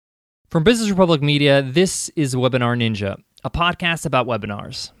From Business Republic Media, this is Webinar Ninja, a podcast about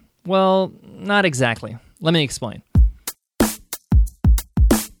webinars. Well, not exactly. Let me explain.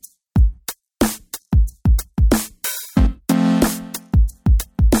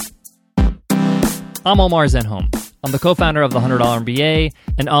 I'm Omar Zenhom. I'm the co-founder of the $100 MBA,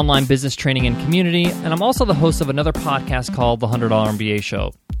 an online business training and community, and I'm also the host of another podcast called the $100 MBA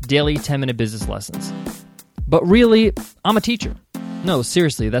Show, daily 10-minute business lessons. But really, I'm a teacher. No,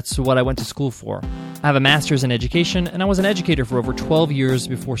 seriously, that's what I went to school for. I have a master's in education, and I was an educator for over 12 years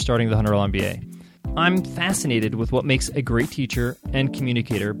before starting the $100 MBA. I'm fascinated with what makes a great teacher and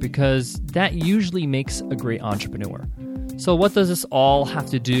communicator because that usually makes a great entrepreneur. So what does this all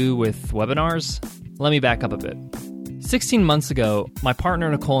have to do with webinars? Let me back up a bit. 16 months ago, my partner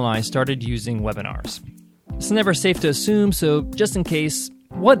Nicole and I started using webinars. It's never safe to assume, so just in case,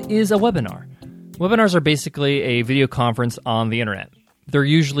 what is a webinar? Webinars are basically a video conference on the internet. They're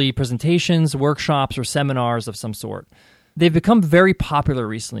usually presentations, workshops, or seminars of some sort. They've become very popular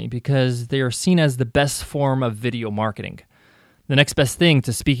recently because they are seen as the best form of video marketing, the next best thing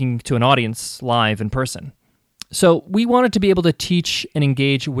to speaking to an audience live in person. So we wanted to be able to teach and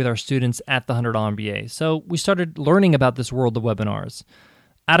engage with our students at the $100 MBA. So we started learning about this world of webinars,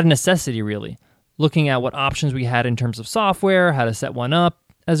 out of necessity really, looking at what options we had in terms of software, how to set one up,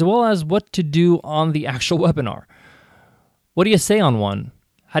 as well as what to do on the actual webinar. What do you say on one?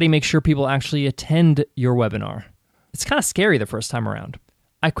 How do you make sure people actually attend your webinar? It's kind of scary the first time around.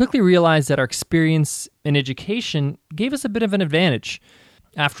 I quickly realized that our experience in education gave us a bit of an advantage.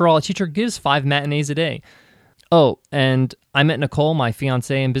 After all, a teacher gives 5 matinees a day. Oh, and I met Nicole, my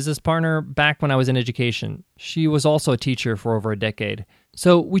fiance and business partner, back when I was in education. She was also a teacher for over a decade.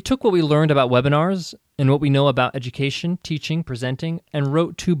 So we took what we learned about webinars and what we know about education, teaching, presenting, and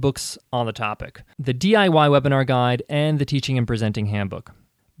wrote 2 books on the topic, the DIY Webinar Guide and the Teaching and Presenting Handbook.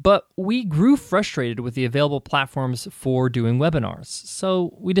 But we grew frustrated with the available platforms for doing webinars,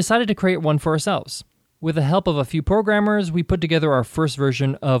 so we decided to create one for ourselves. With the help of a few programmers, we put together our first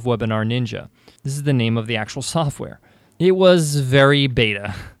version of Webinar Ninja. This is the name of the actual software. It was very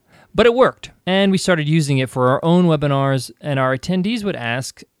beta, but it worked, and we started using it for our own webinars, and our attendees would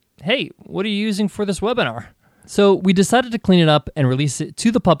ask, "Hey, what are you using for this webinar?" So we decided to clean it up and release it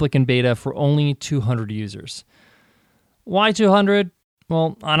to the public in beta for only 200 users. Why 200?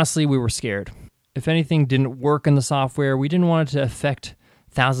 Well, honestly, we were scared. If anything didn't work in the software, we didn't want it to affect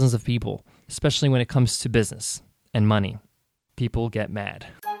thousands of people, especially when it comes to business and money. People get mad.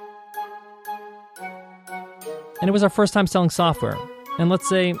 And it was our first time selling software. And let's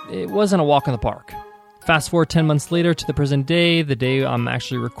say it wasn't a walk in the park. Fast forward 10 months later to the present day, the day I'm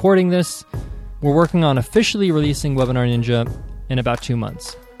actually recording this, we're working on officially releasing Webinar Ninja in about 2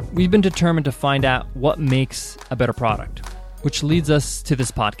 months. We've been determined to find out what makes a better product, which leads us to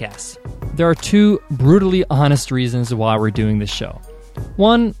this podcast. There are 2 brutally honest reasons why we're doing this show.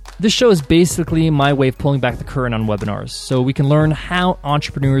 One, this show is basically my way of pulling back the curtain on webinars so we can learn how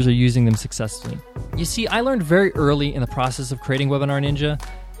entrepreneurs are using them successfully. You see, I learned very early in the process of creating Webinar Ninja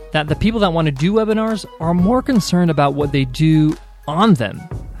that the people that want to do webinars are more concerned about what they do on them,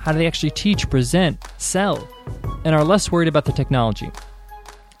 how do they actually teach, present, sell, and are less worried about the technology.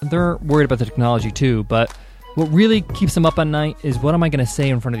 They're worried about the technology too, but what really keeps them up at night is what am I going to say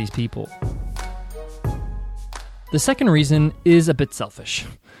in front of these people? The second reason is a bit selfish.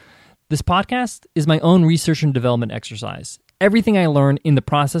 This podcast is my own research and development exercise. Everything I learn in the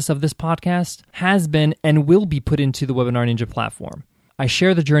process of this podcast has been and will be put into the Webinar Ninja platform. I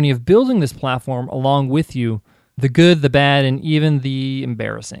share the journey of building this platform along with you, the good, the bad, and even the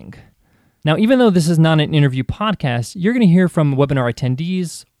embarrassing. Now, even though this is not an interview podcast, you're going to hear from webinar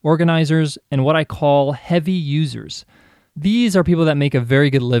attendees, organizers, and what I call heavy users. These are people that make a very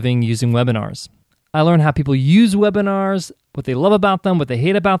good living using webinars. I learn how people use webinars, what they love about them, what they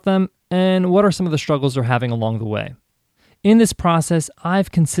hate about them, and what are some of the struggles they're having along the way. In this process, I've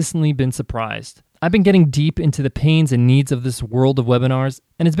consistently been surprised. I've been getting deep into the pains and needs of this world of webinars,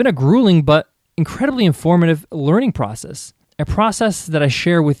 and it's been a grueling but incredibly informative learning process, a process that I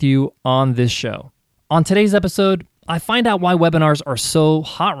share with you on this show. On today's episode, I find out why webinars are so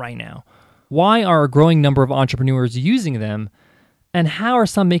hot right now, why are a growing number of entrepreneurs using them, and how are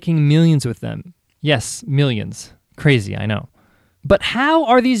some making millions with them. Yes, millions. Crazy, I know. But how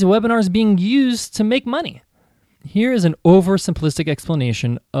are these webinars being used to make money? Here is an oversimplistic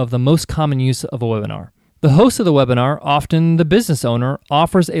explanation of the most common use of a webinar. The host of the webinar, often the business owner,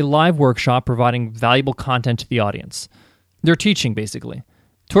 offers a live workshop providing valuable content to the audience. They're teaching, basically.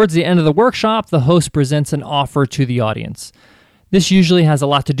 Towards the end of the workshop, the host presents an offer to the audience. This usually has a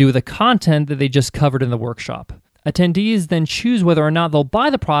lot to do with the content that they just covered in the workshop. Attendees then choose whether or not they'll buy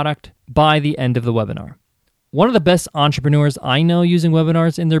the product by the end of the webinar. One of the best entrepreneurs I know using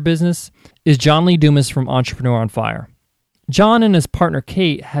webinars in their business is John Lee Dumas from Entrepreneur on Fire. John and his partner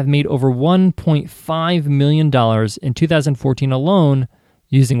Kate have made over $1.5 million in 2014 alone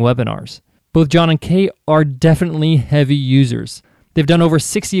using webinars. Both John and Kate are definitely heavy users. They've done over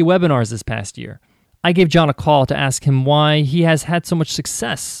 60 webinars this past year. I gave John a call to ask him why he has had so much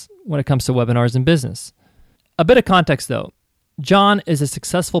success when it comes to webinars in business. A bit of context though. John is a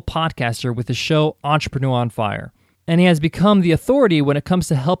successful podcaster with his show Entrepreneur on Fire, and he has become the authority when it comes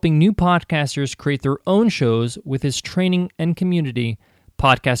to helping new podcasters create their own shows with his training and community,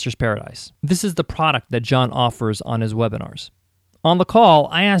 Podcaster's Paradise. This is the product that John offers on his webinars. On the call,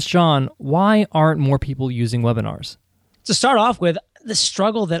 I asked John, why aren't more people using webinars? To start off with, the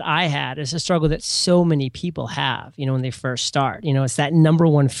struggle that I had is a struggle that so many people have, when they first start. It's that number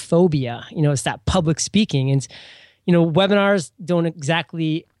one phobia, it's that public speaking. And, webinars don't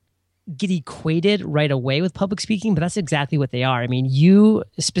exactly get equated right away with public speaking, but that's exactly what they are. I mean, you,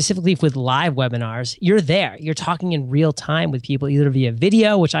 specifically with live webinars, you're there. You're talking in real time with people, either via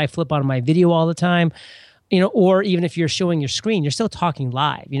video, which I flip on my video all the time, or even if you're showing your screen, you're still talking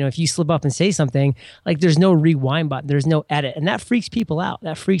live. If you slip up and say something, like there's no rewind button, there's no edit. And that freaks people out.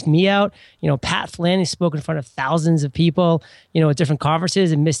 That freaks me out. Pat Flynn spoke in front of thousands of people, at different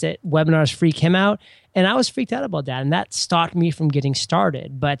conferences, and missed it. Webinars freak him out. And I was freaked out about that. And that stopped me from getting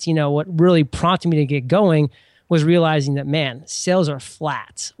started. But, what really prompted me to get going was realizing that, man, sales are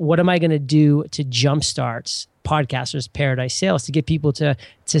flat. What am I going to do to jumpstart Podcaster's Paradise sales, to get people to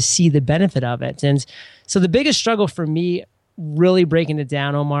see the benefit of it? And so the biggest struggle for me, really breaking it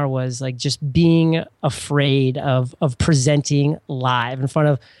down, Omar, was like just being afraid of presenting live in front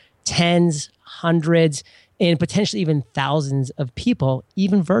of tens, hundreds, and potentially even thousands of people,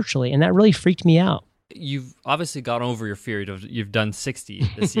 even virtually. And that really freaked me out. You've obviously got over your fear. You've done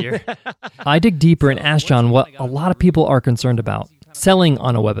 60 this year. I dig deeper and ask John what a lot of people are concerned about: selling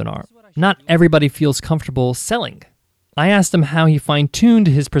on a webinar. Not everybody feels comfortable selling. I asked him how he fine-tuned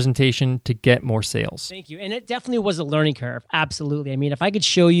his presentation to get more sales. Thank you. And it definitely was a learning curve. Absolutely. I mean, if I could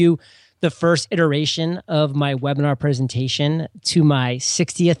show you the first iteration of my webinar presentation to my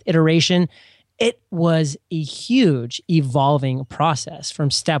 60th iteration, it was a huge evolving process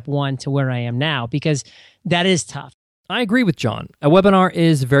from step one to where I am now, because that is tough. I agree with John. A webinar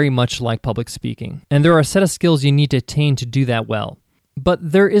is very much like public speaking, and there are a set of skills you need to attain to do that well.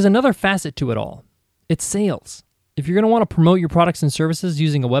 But there is another facet to it all. It's sales. If you're going to want to promote your products and services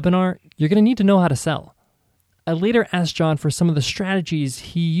using a webinar, you're going to need to know how to sell. I later asked John for some of the strategies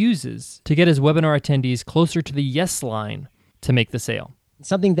he uses to get his webinar attendees closer to the yes line to make the sale.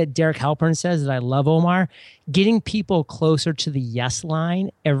 Something that Derek Halpern says that I love, Omar, getting people closer to the yes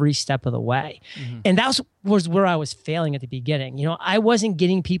line every step of the way. Mm-hmm. And that was where I was failing at the beginning. I wasn't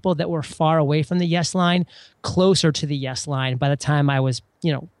getting people that were far away from the yes line closer to the yes line by the time I was,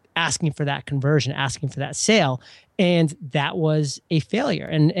 asking for that conversion, asking for that sale. And that was a failure.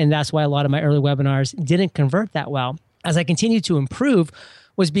 And that's why a lot of my early webinars didn't convert that well. As I continued to improve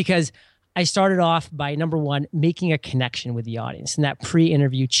was because I started off by, number one, making a connection with the audience in that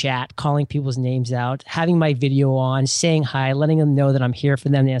pre-interview chat, calling people's names out, having my video on, saying hi, letting them know that I'm here for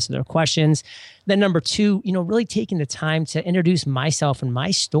them to answer their questions. Then number two, really taking the time to introduce myself and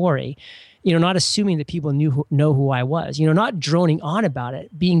my story, not assuming that people know who I was, not droning on about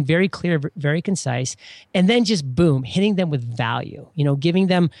it, being very clear, very concise, and then just boom, hitting them with value, giving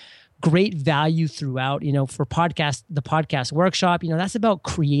them great value throughout, for the podcast workshop, that's about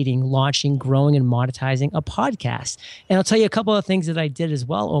creating, launching, growing, and monetizing a podcast. And I'll tell you a couple of things that I did as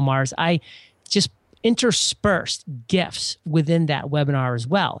well, Omar, is I just interspersed gifts within that webinar as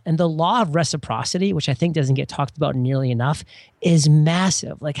well. And the law of reciprocity, which I think doesn't get talked about nearly enough, is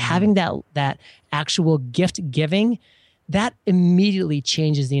massive. Like having that actual gift giving, that immediately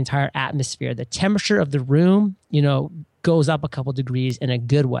changes the entire atmosphere. The temperature of the room, goes up a couple degrees in a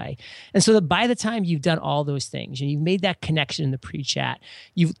good way. And so that by the time you've done all those things and you've made that connection in the pre-chat,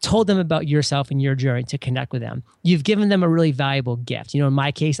 you've told them about yourself and your journey to connect with them, you've given them a really valuable gift. In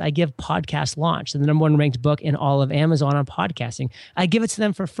my case, I give Podcast Launch, the number one ranked book in all of Amazon on podcasting. I give it to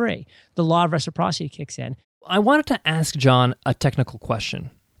them for free. The law of reciprocity kicks in. I wanted to ask John a technical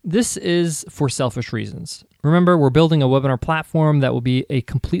question. This is for selfish reasons. Remember, we're building a webinar platform that will be a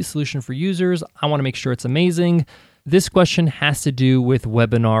complete solution for users. I want to make sure it's amazing. This question has to do with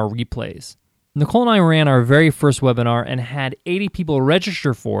webinar replays. Nicole and I ran our very first webinar and had 80 people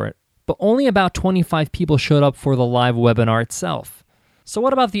register for it, but only about 25 people showed up for the live webinar itself. So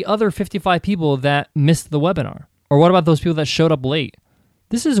what about the other 55 people that missed the webinar? Or what about those people that showed up late?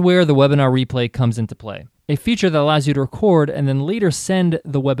 This is where the webinar replay comes into play. a feature that allows you to record and then later send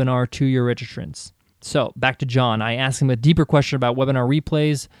the webinar to your registrants. So back to John. I asked him a deeper question about webinar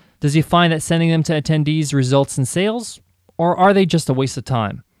replays. Does he find that sending them to attendees results in sales, or are they just a waste of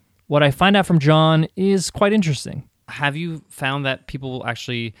time? What I find out from John is quite interesting. Have you found that people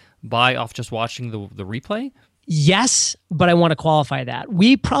actually buy off just watching the replay? Yes, but I want to qualify that.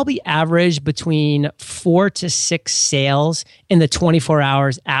 We probably average between 4 to 6 sales in the 24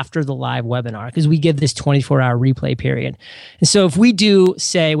 hours after the live webinar because we give this 24-hour replay period. And so if we do,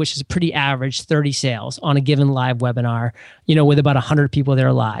 say, which is pretty average, 30 sales on a given live webinar, with about 100 people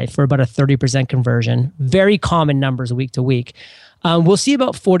there live for about a 30% conversion, very common numbers week to week, we'll see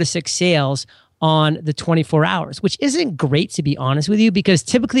about 4 to 6 sales on the 24 hours, which isn't great, to be honest with you, because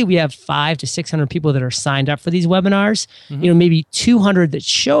typically we have 500 to 600 people that are signed up for these webinars, maybe 200 that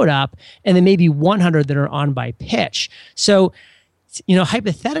showed up, and then maybe 100 that are on by pitch. So,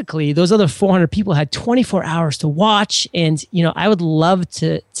 hypothetically, those other 400 people had 24 hours to watch. And, I would love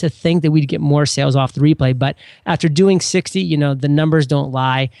to think that we'd get more sales off the replay. But after doing 60, the numbers don't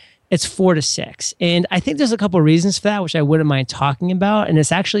lie. It's 4 to 6. And I think there's a couple of reasons for that, which I wouldn't mind talking about. And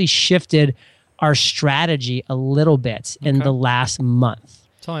it's actually shifted our strategy a little bit in the last month.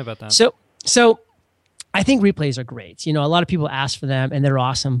 Tell me about that. So I think replays are great. A lot of people ask for them and they're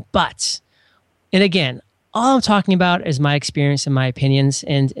awesome. And again, all I'm talking about is my experience and my opinions,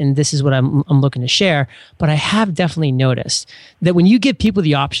 and this is what I'm looking to share. But I have definitely noticed that when you give people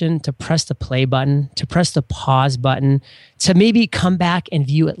the option to press the play button, to press the pause button, to maybe come back and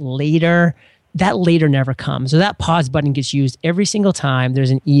view it later, that later never comes. So that pause button gets used every single time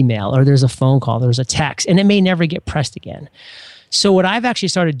there's an email or there's a phone call, there's a text, and it may never get pressed again. So what I've actually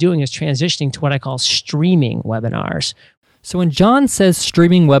started doing is transitioning to what I call streaming webinars. So when John says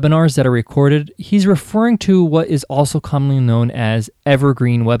streaming webinars that are recorded, he's referring to what is also commonly known as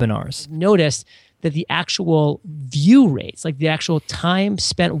evergreen webinars. Notice that the actual view rates, like the actual time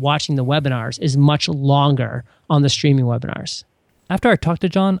spent watching the webinars, is much longer on the streaming webinars. After I talked to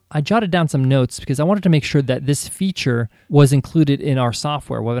John, I jotted down some notes because I wanted to make sure that this feature was included in our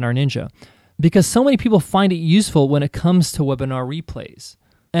software, Webinar Ninja, because so many people find it useful when it comes to webinar replays.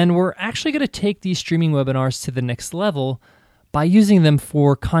 And we're actually going to take these streaming webinars to the next level by using them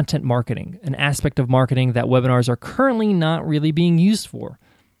for content marketing, an aspect of marketing that webinars are currently not really being used for.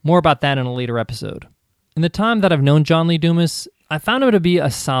 More about that in a later episode. In the time that I've known John Lee Dumas, I found him to be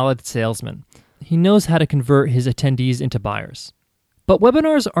a solid salesman. He knows how to convert his attendees into buyers. But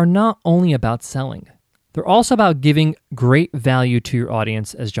webinars are not only about selling. They're also about giving great value to your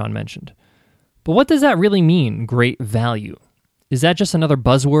audience, as John mentioned. But what does that really mean, great value? Is that just another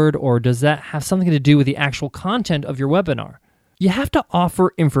buzzword, or does that have something to do with the actual content of your webinar? You have to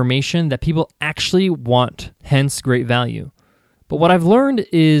offer information that people actually want, hence great value. But what I've learned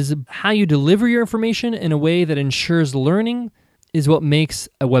is how you deliver your information in a way that ensures learning is what makes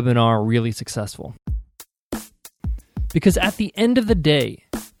a webinar really successful. Because at the end of the day,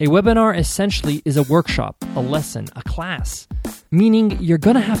 a webinar essentially is a workshop, a lesson, a class, meaning you're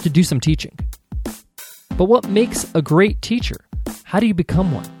going to have to do some teaching. But what makes a great teacher? How do you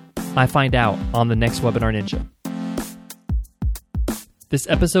become one? I find out on the next Webinar Ninja. This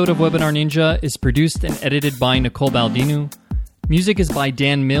episode of Webinar Ninja is produced and edited by Nicole Baldinu. Music is by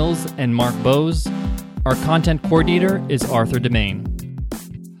Dan Mills and Mark Bose. Our content coordinator is Arthur Demain.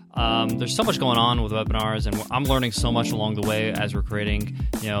 There's so much going on with webinars, and I'm learning so much along the way as we're creating,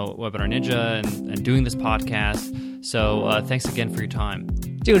 Webinar Ninja and doing this podcast. So thanks again for your time.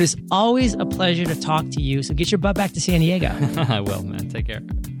 Dude, it's always a pleasure to talk to you. So get your butt back to San Diego. I will, man. Take care.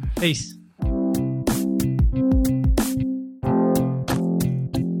 Peace.